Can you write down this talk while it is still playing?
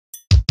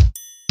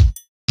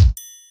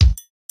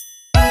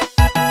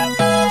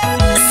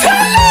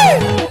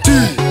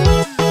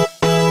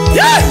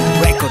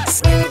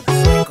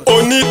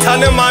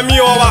wane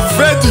mamio wa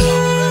Freddy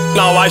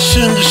na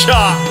washingisha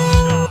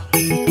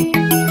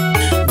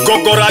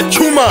Gogora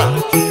chuma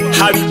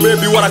hali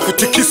baby wala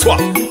kutikiswa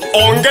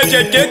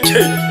ongeje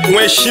geke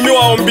mweshimi wa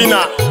ombina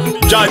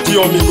jaji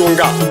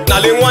omigonga na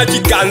lengwaji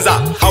ganza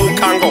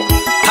haukango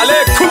tale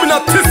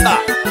 19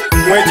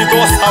 mweji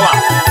gosawa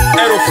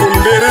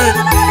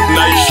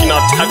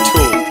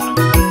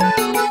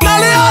 2023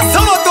 nalea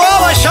sama toa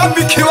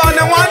washabiki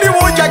wane mwani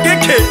moja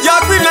geke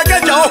yabi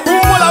legeja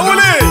ohumula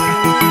ule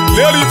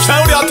leo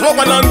Ushauri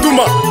atoka na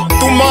Lunduma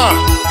Tuma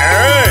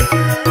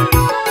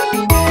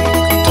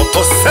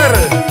Toto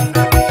Sele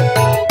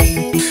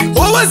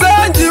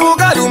Owazanji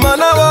ugaluma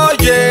na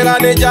wojela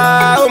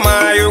neja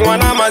Umayo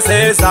mwana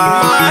masesa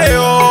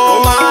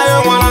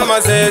Umayo mwana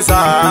masesa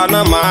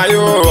Na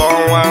mayo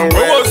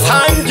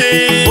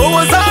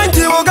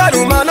Owazanji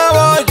ugaluma na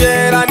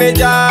wojela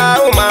neja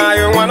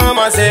Umayo mwana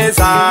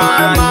masesa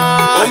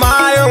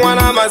Umayo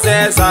mwana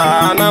masesa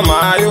Na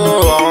mayo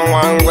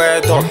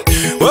wangweto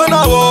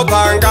Wana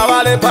wopanga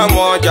wale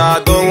pamoja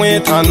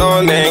Tongwita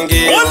no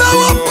nengi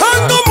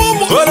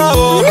Wana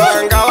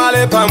wopanga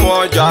wale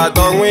pamoja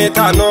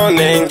Tongwita no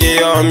nengi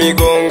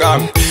Omigunga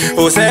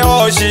Use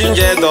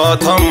oshinje do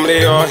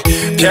tomlio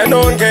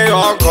Pienonge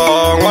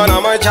yoko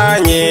Mwana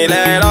machanyi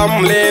lera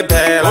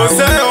mlipela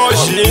Use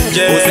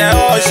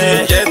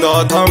oshinje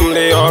do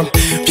tomlio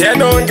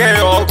Pienonge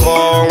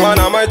yoko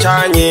Mwana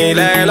machanyi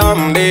lera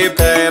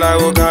mlipela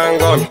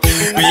Bhukango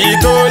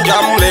Bitunja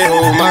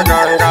mlehu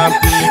maganga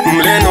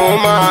Mleno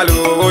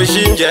malu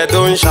oshinje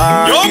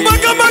donsha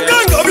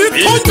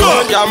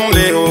Bitunja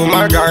mlehu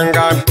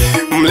maganga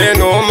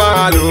Mleno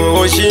malu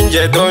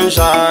oshinje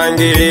donsha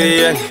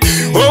ngiriye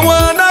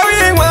Omwana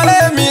wingwale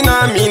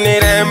mina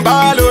minire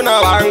mbalo na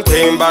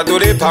wankwemba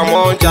tuli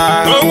pamoja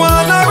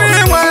Omwana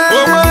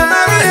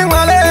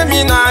wingwale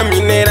mina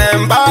minire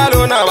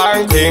mbalo na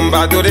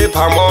wankwemba tuli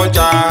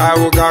pamoja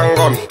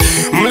Bhukango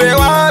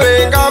Mlewa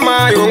wenga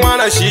mayo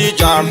mwana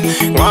shija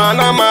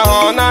Mwana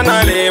mahona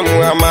na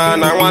lemu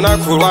amana mwana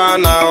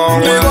kurwana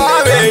Mlewa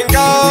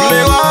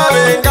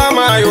wenga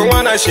mayo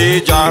mwana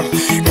shija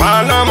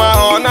Mwana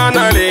mahona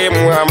na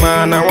lemu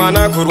amana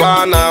mwana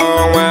kurwana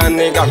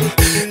Mwaniga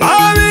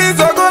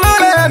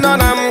Abizokolole na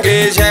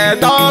namgeshe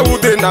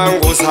Daude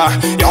nangusa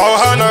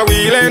Yohana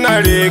wile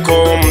na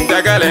liko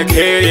mtegele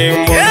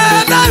keimbo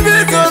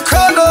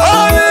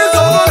Abizokolole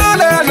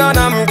na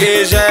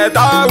namgeshe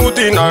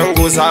Daude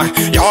nangusa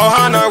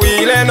Yohana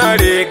wile na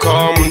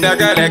liko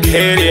mtegele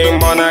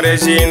keimbo na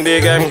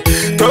reshindige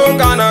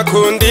Tungana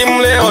kundi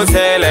mleo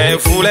Sele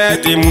fule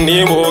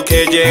dimni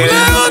wokeje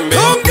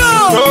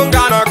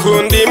Tungana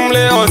kundi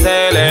mleo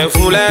Sele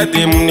fule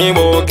dimni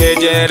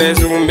wokeje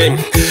resumbe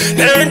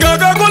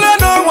Nengaga kule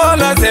no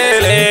wala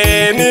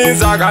Sele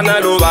Nizaga na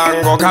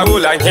lubango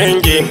kabula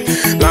nyengi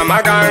Na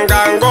maganga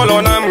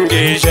ngolo na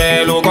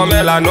mgishe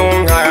Lukomela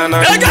nunga na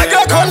Nengaga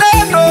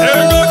kule no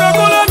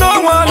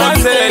wala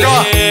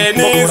Sele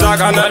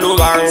Nizaga na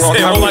lubango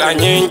kabula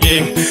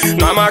nyengi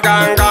Na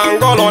maganga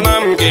ngolo na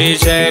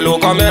mgishe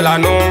Lukomela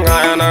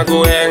nunga na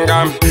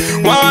kuhenga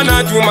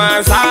Wana juma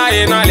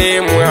sae na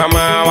lemu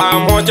hama Wa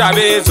moja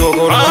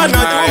bezogoro Wana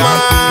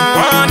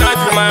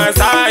juma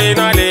sae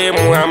na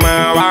lemu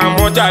hama Wa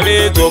moja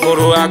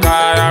bezogoro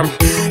akaya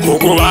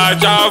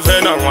Kukuwacha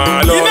fena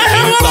mwalo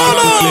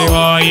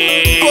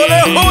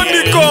Kole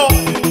honiko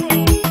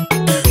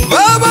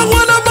Baba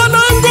wana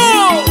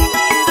manango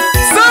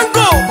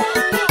Sanko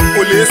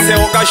Ulese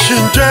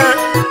okashinje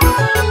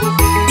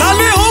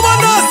Nali homa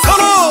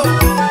nasoro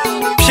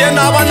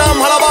Piena wana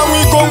mhalaba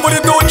mwikongoli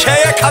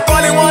Docheye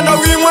katwali wana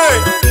wimwe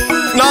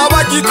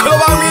Naba jikolo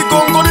wa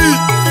mwikongoli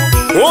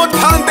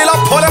Otandela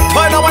pole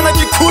pole na wana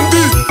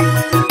jikundi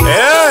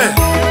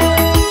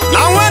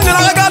Na wende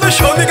na gado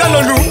shomi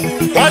galonu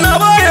Wana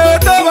baye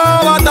teba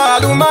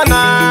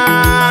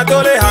watalumana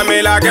Dole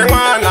hamila ke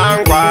mwana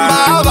ngwa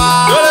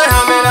Dole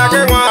hamila ke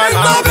mwana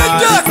ngwa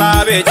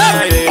Sabe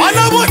jaye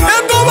Wana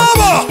buhendo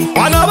baba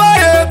Wana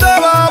baye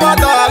teba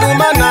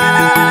watalumana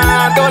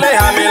Dole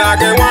hamila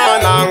ke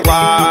mwana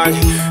ngwa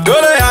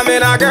Dole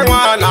hamila ke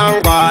mwana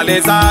ngwa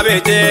Le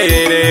sabe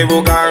jaye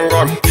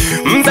Bhukango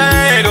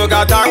Mzelo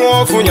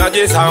katango funya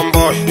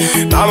jisambo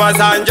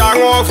Namasanja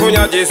ngo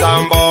funya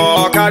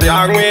jisambo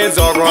Karya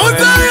ngwizogro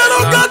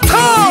Mzelo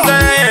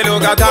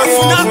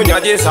katango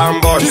funya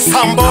jisambo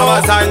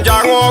Namasanja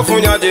ngo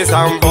funya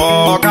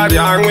jisambo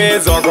Karya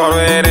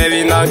ngwizogro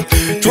Erebina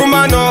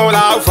Chuma no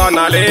la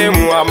ufana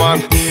lemu ama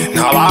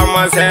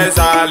Nabama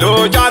sesa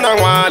Lujana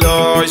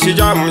ngwalo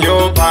Shijam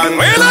yopan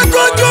Wela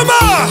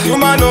kujuma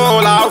Chuma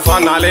no la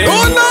ufana lemu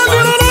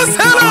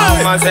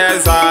Nabama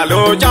sesa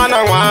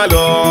Lujana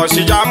ngwalo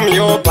Shijam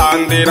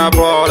yopandira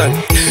bolen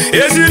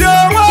Esiri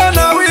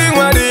mwana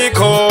wingwa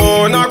liko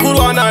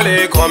Nakulwana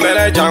liko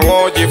Mele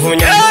jango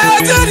jifunya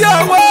Esiri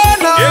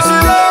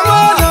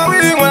mwana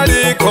wingwa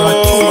liko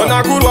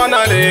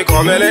kurwana le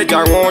komele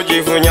jango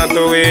jifunya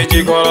towe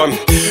jikolom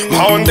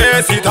Maonde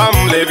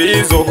sitamle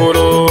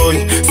bizokoro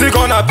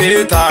Sikona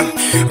peta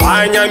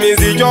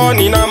Myamwezi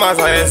joni na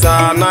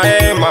masaesa na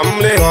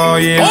mamle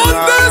hoye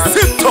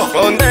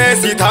Onde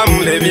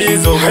sitamle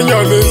bizokoro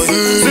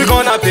Myamwezi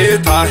Sikona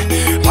peta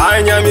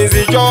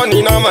Myamwezi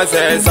joni na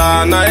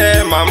masaesa na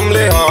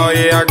mamle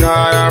hoye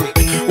akaya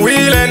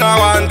Wile na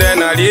wande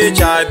na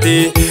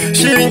lichati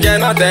Shinge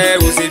na te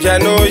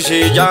usipyano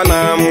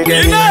shijana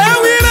mgeni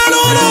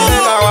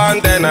na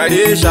wande na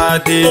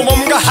lishati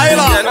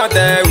Shinge na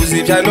te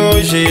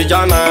usipyano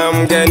shijana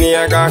mgeni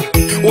aka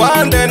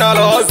Wande na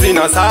lozi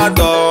na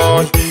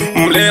sato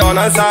Mleo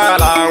na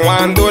sala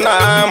wandu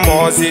na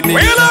mosidi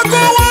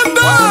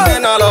Wande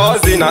na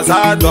lozi na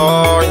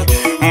sato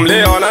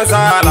Mleo na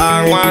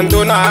sala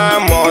wandu na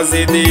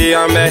mosidi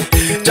ame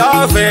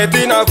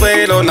Jafeti na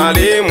kwelo na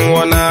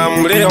limuona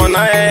Mleo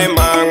na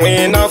ema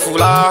mwina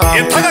fulaha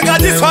Itaka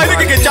gaji swahili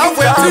kike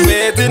chafu ya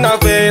Jafeti na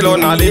kwelo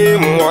na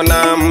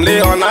limuona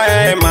Mleo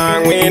na ema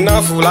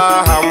mwina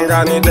fulaha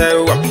mgani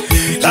dewa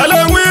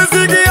Lale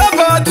mwezi kia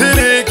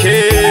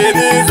patiliki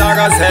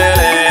Nizaga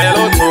sele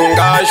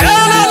lotunga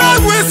Lale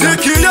mwezi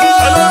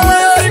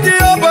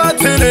kia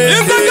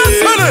patiliki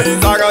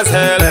Nizaga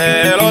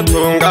sele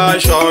lotunga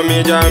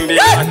shomi jambi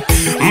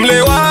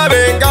Mlewa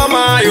benga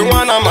mayu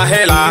wana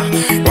mahela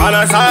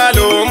Wana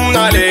salum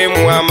na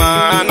lemu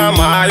amana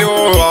mayu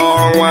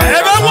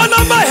wana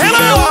mahela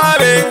Mlewa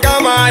benga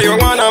mayu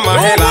wana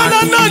mahela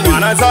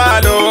Wana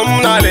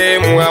salum na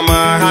lemu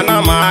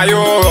amana mayu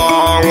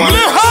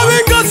Mlewa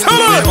benga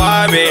sala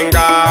Mlewa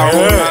benga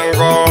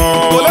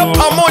Pole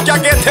pamoja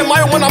gete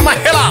mayu wana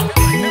mahela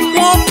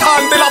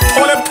Mwapandela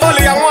pole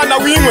pole ya wana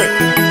wimwe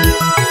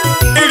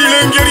Ili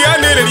lengeria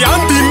nele li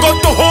andingo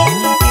toho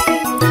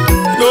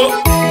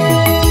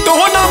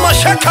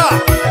Shaka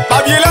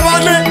babiele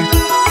bane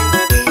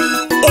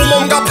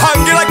Omonga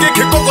pangela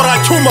keke kokora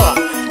chuma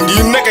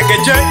Dine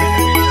kekeje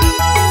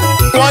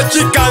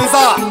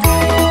Wachikanza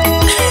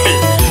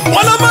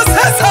Wana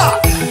masesa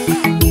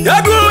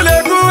Ya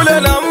gule gule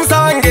na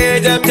msange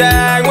jepje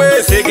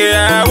Mwesikie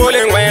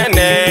ule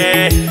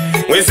mwene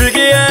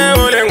Mwesikie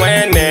ule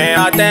mwene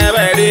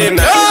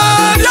Atebelina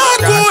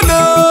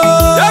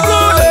Ya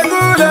gule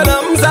gule na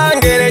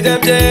msange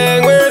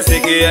jepje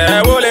Mwesikie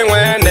ule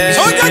mwene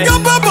Sojaka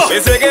baba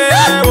Mwesikie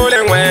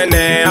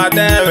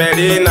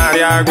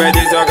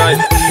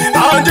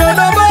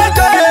Anjona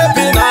bata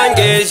epi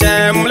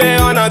nangeshe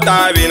Mleo na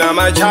tabi na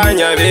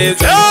machanya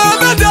bizo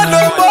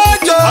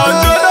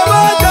Anjona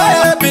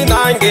bata epi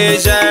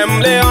nangeshe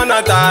Mleo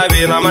na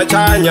tabi na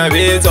machanya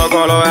bizo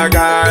Kolo ya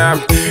kaya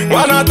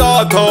Wana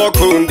toto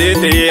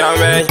kunditi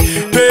ame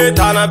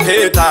Peta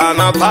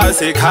na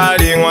pasi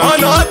kari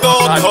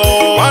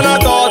Wana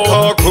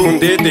toto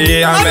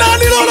kunditi ame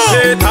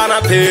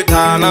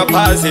Peta na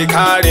pasi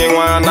kari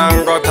Wana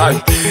ngota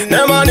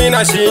Nemani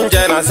na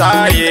shinje na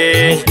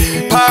saye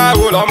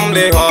Paulo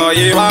mleho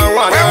yiwa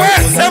wana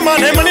Sema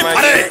nemani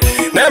pare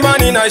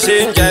Nemani na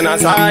shinje na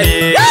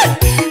saye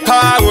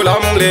Paulo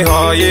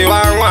mleho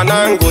yiwa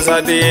wana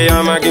Ngusati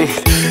amagin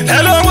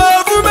Hello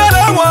wafu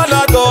bela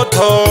wana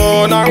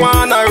toto Na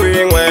wana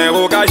wingwe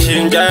uka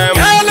shinje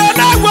Hello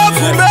na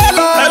wafu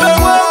bela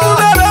Hello wafu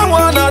bela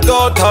wana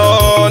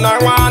toto Na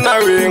wana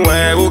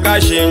wingwe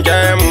uka shinje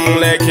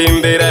mle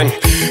kimbire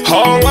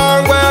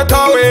Hongwangwe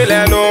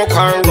towile no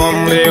Kang'wa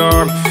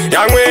mleo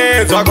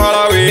Myamwezi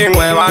wakola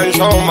wingwe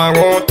wanshoma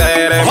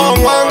ngutere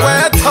Hongwangwe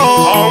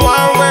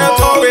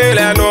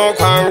towile no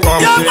Kang'wa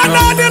mleo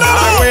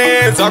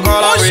Myamwezi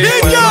wakola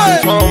wingwe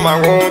wanshoma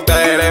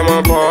ngutere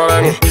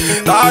mpole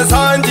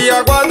Tasanji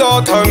ya kwa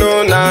doto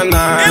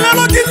nunana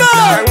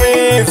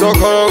Myamwezi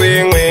wakola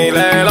wingwe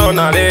lelo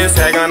na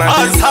lisega na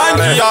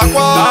Tasanji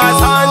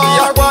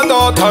ya kwa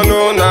doto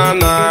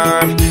nunana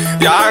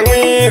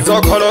Myamwezi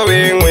wakola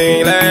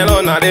wingwe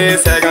lelo na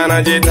lisega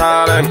na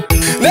jitale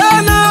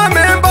Nena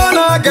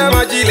membona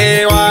kama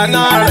jilewa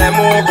Nale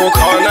mugu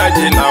kona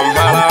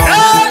jinambala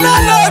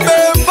Nena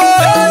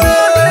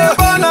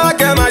membona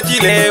kama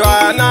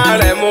jilewa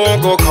Nale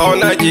mugu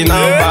kona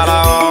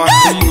jinambala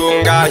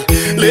Ingunga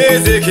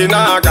lezi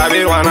kina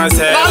kabirwa na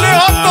sela Nale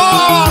hoto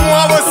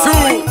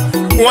wabasu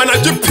Wana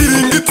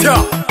jipiringitia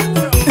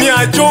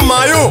Miajo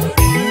mayo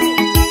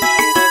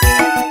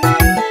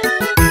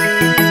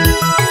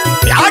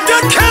Yake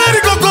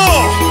keri gogo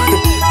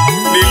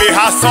Lili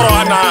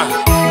hasoroana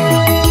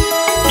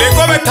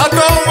Lekome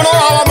tato mno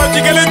hawa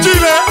majigele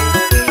jile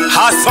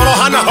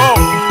Hasorohana ho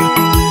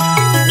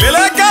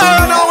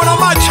Leleka na wana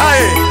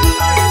machae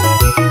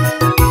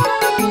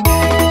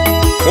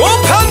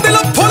Wapandela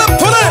pole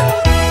pole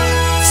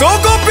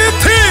Soko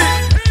biti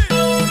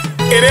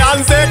Ere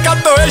anze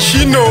kato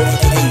eshino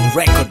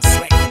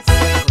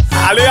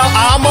Alea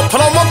ama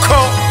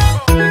promoko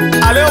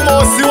Alea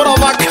mosi wana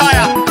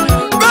makaya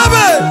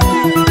Bebe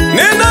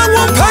Nena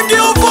wampangi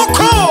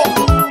ovoko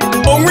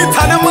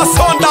Omwitane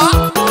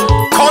masonda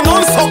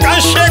Konon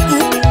soka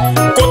sheku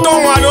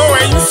Koton wanowe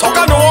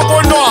soka no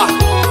woko noa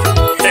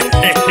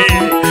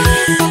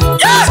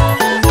Yeah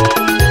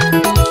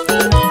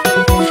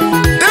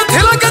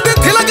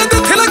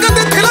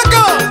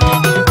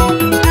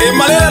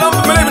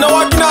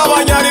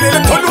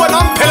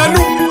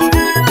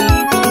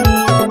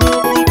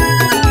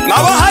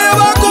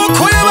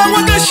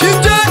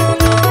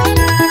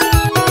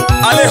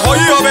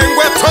alihoyo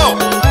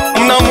bengweto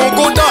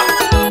mnamuguda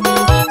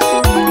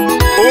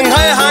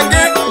unhaye hange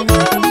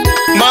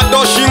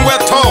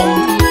madoshingweto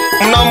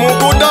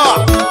mnamuguda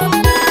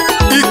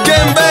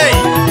Igembe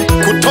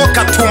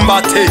kutoka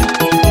Tumbate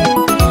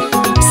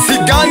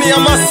Sigani ya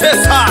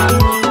Masesa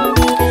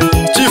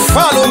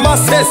Jifalo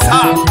Masesa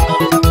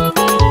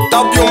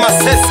Tabio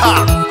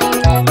Masesa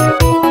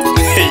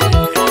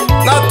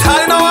na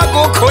taina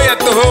wako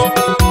koyeto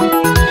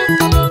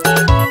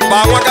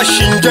Bawaka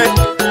shinge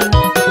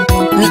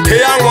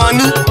Miteya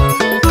wani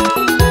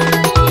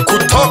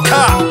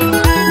kutoka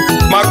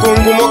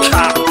Magungu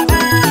Moka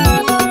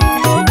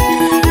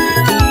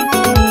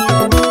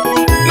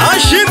na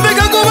shinde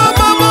kagoma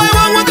mama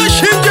bawaka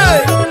shinge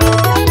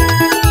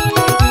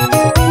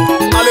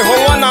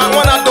Alihongwa na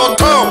wana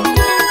doto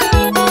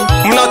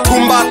mna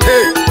Tumbate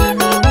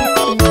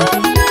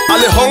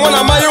Alihongwa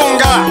na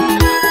mayunga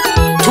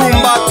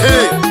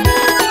Tumbate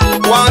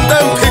Wande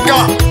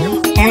Mpika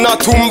mna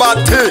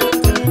Tumbate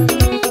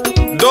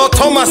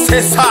Doto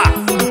Masesa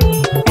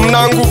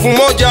mna nguvu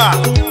moja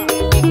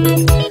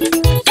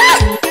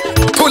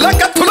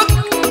Tulaka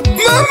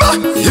mama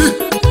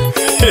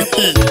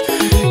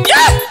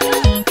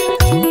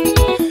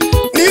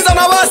Niza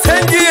na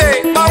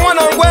wasengie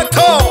Bangwana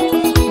ngweto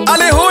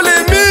Alihuli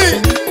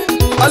mi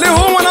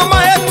Alihumwa na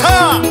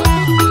maeta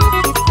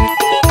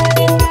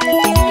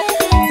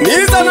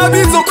Niza na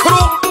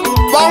bizukuru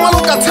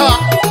Bangwalukata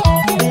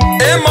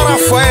Emara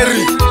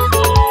Fueri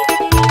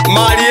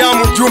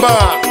Mariamu Juma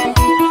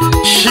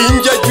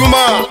Shinje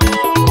Juma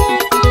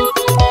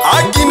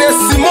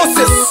Agnes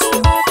Moses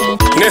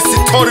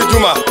Nesitori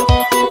Juma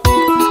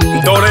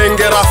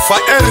Dorenge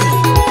Rafaeli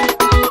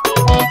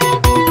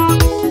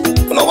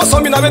Una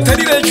wasomi na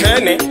beterire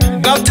chene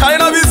na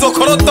taina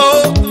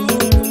bizokoroto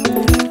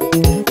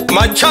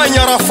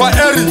Machanya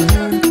Rafaeli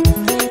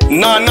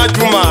Nana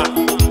Juma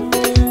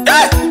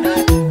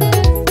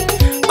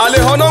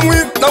Alehona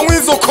na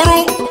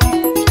mwizokoro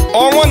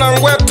Omwana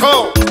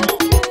ngweto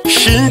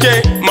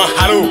Shinje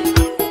Maharu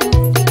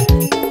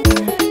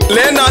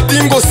Lena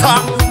Dingosa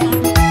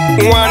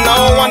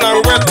Mwana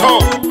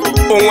ngweto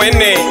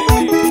Umwene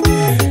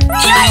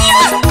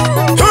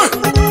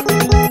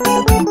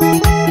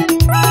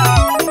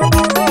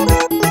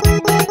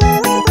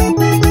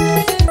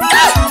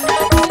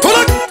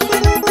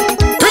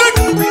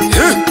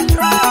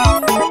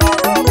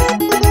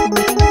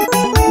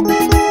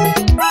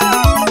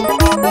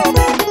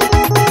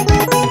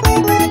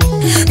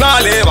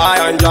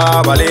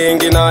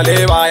Balingi na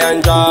lewa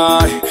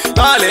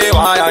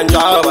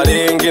yanja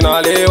balingi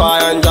na lewa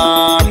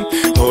yanja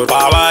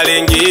urwa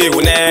balingi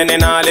unene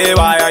na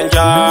lewa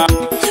yanja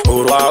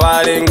urwa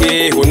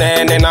balingi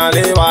unene na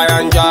lewa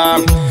yanja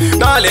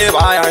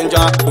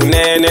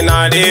unene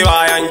na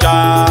lewa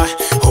yanja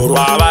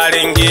urwa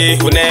balingi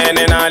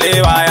unene na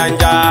lewa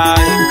yanja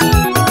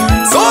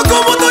soko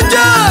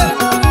motoje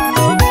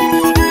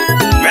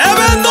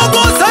bebe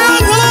ndoko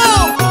sayangulo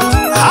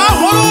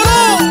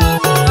ahororo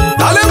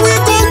dale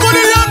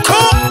mwikongoni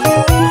yako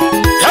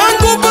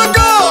yangu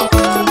baka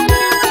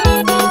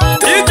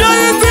tija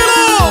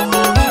itiro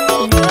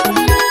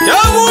ya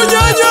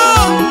munyanya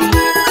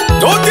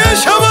toke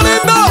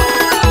shabalenda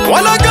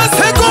wala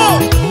gaseko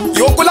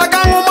yokulaga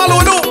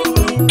Omabala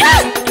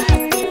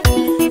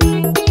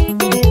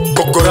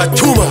kokora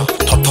chuma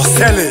toto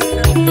Sele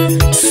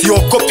sio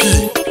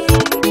kopi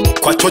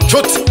kwa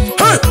chochote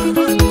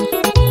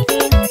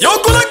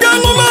yokulaga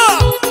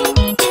Omabala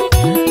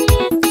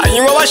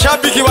Ayinwa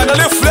washabiki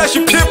wanale flash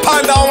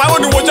pipanda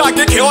wawoni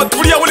wojake keo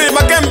tulia ule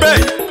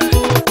Magembe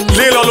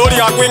Lilo lori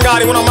ya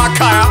kwengari kuna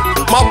makaya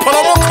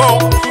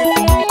Maporomoko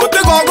Kote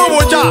kongo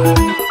woja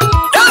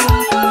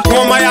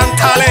Ngoma ya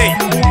ntale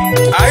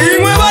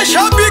Ayinwa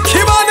washabiki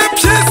wane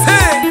piese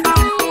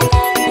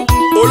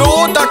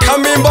Uluota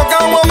kamimbo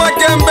kama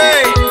Magembe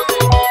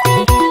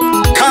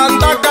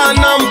Kandaga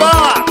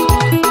namba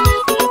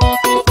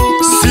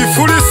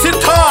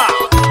 06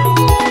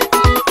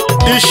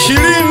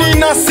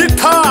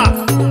 26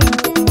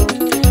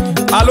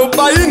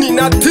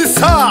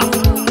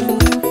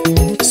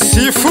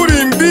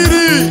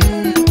 02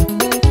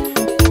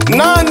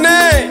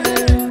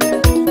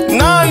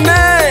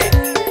 8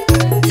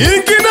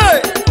 ingine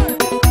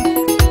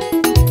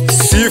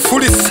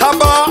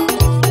 07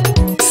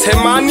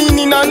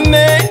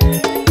 84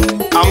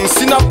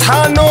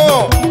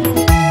 55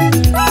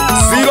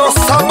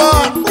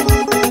 07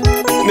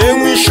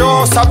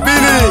 Nemwisho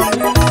sabili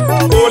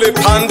Ole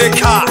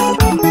pandeka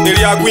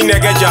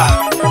Niliagwinegeja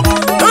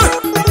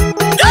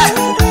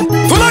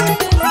Tulak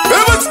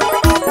Bebas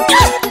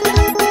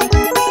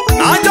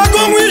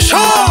Najago mwisho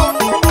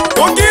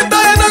Kogita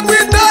ya na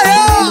gwita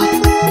ya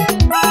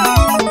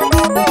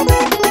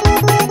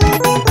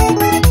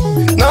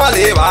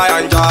Nalewa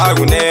yanja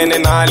unene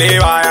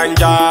nalewa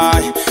yanja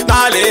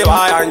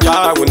Nalewa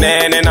yanja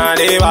unene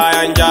nalewa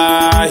yanja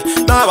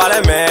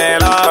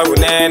Nabalemela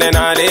unene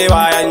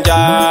nalewa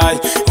yanja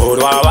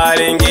Urwa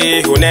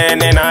balingi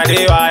unene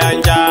nalewa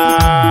yanja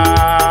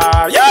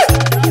Yeah!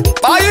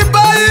 Bye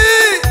bye!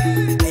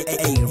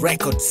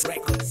 Records.